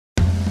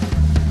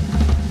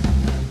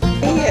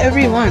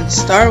everyone,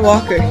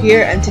 STARWALKER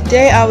here, and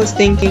today I was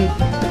thinking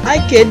I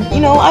could,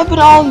 I've been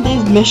on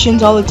these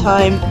missions all the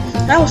time,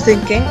 and I was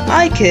thinking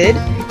I could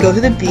go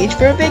to the beach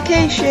for a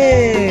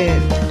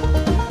vacation.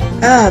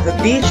 The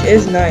beach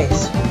is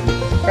nice.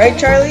 Right,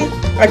 Charlie?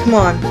 Alright, come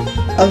on.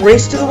 I'll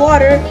race to the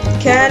water.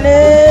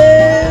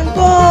 Cannonball!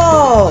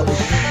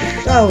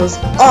 That was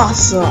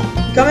awesome.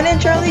 Coming in,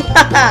 Charlie?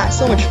 Haha,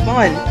 so much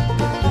fun.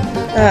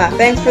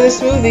 Thanks for the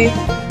smoothie.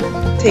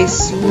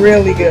 Tastes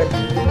really good.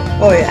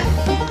 Oh yeah.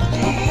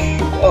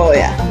 Oh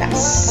yeah,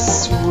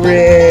 that's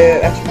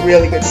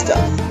really good stuff.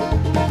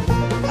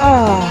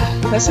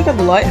 Let's look at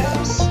the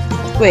lighthouse.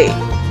 Wait,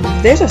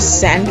 there's a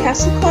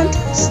sandcastle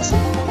contest?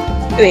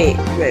 Wait.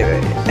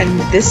 And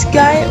this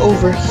guy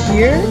over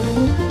here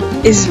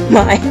is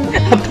my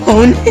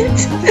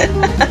opponent?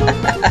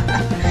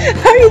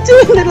 How are you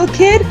doing, little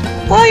kid?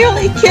 Oh, you're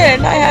only a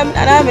kid,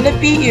 and I'm gonna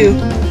beat you.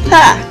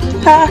 Ha!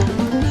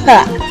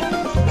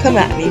 Come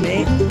at me,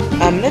 mate.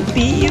 I'm gonna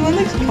beat you in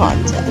the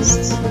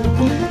contest.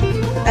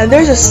 And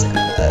there's a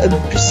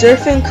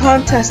surfing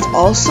contest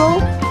also?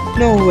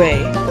 No way.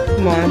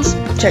 Come on, let's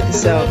check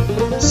this out.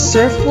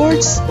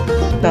 Surfboards?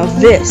 Now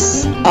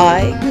this,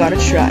 I gotta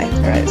try.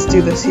 Alright, let's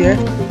do this here.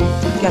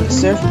 Got the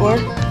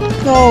surfboard.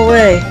 No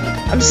way.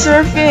 I'm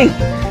surfing.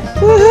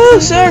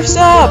 Woohoo, surf's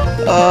up.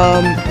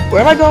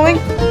 Where am I going?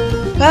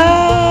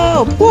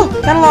 Oh, whoa,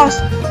 kinda lost.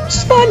 This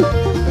is fun.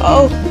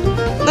 Oh,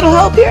 little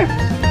help here.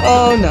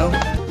 Oh no.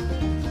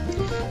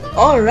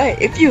 Alright,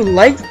 if you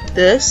liked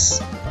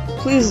this,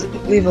 please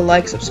leave a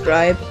like,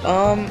 subscribe.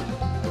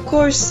 Of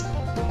course,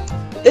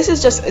 this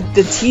is just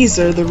the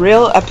teaser. The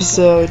real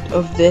episode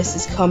of this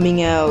is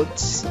coming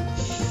out,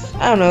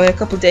 I don't know, in a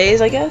couple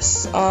days, I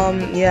guess.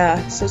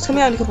 Yeah, so it's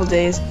coming out in a couple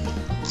days.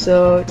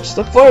 So just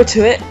look forward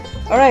to it.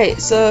 Alright,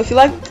 so if you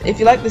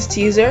like this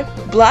teaser,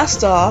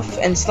 blast off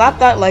and slap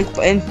that like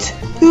button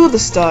to the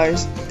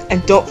stars,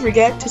 and don't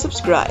forget to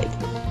subscribe.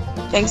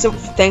 Thanks so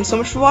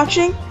much for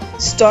watching.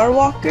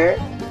 STARWALKER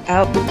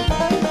out.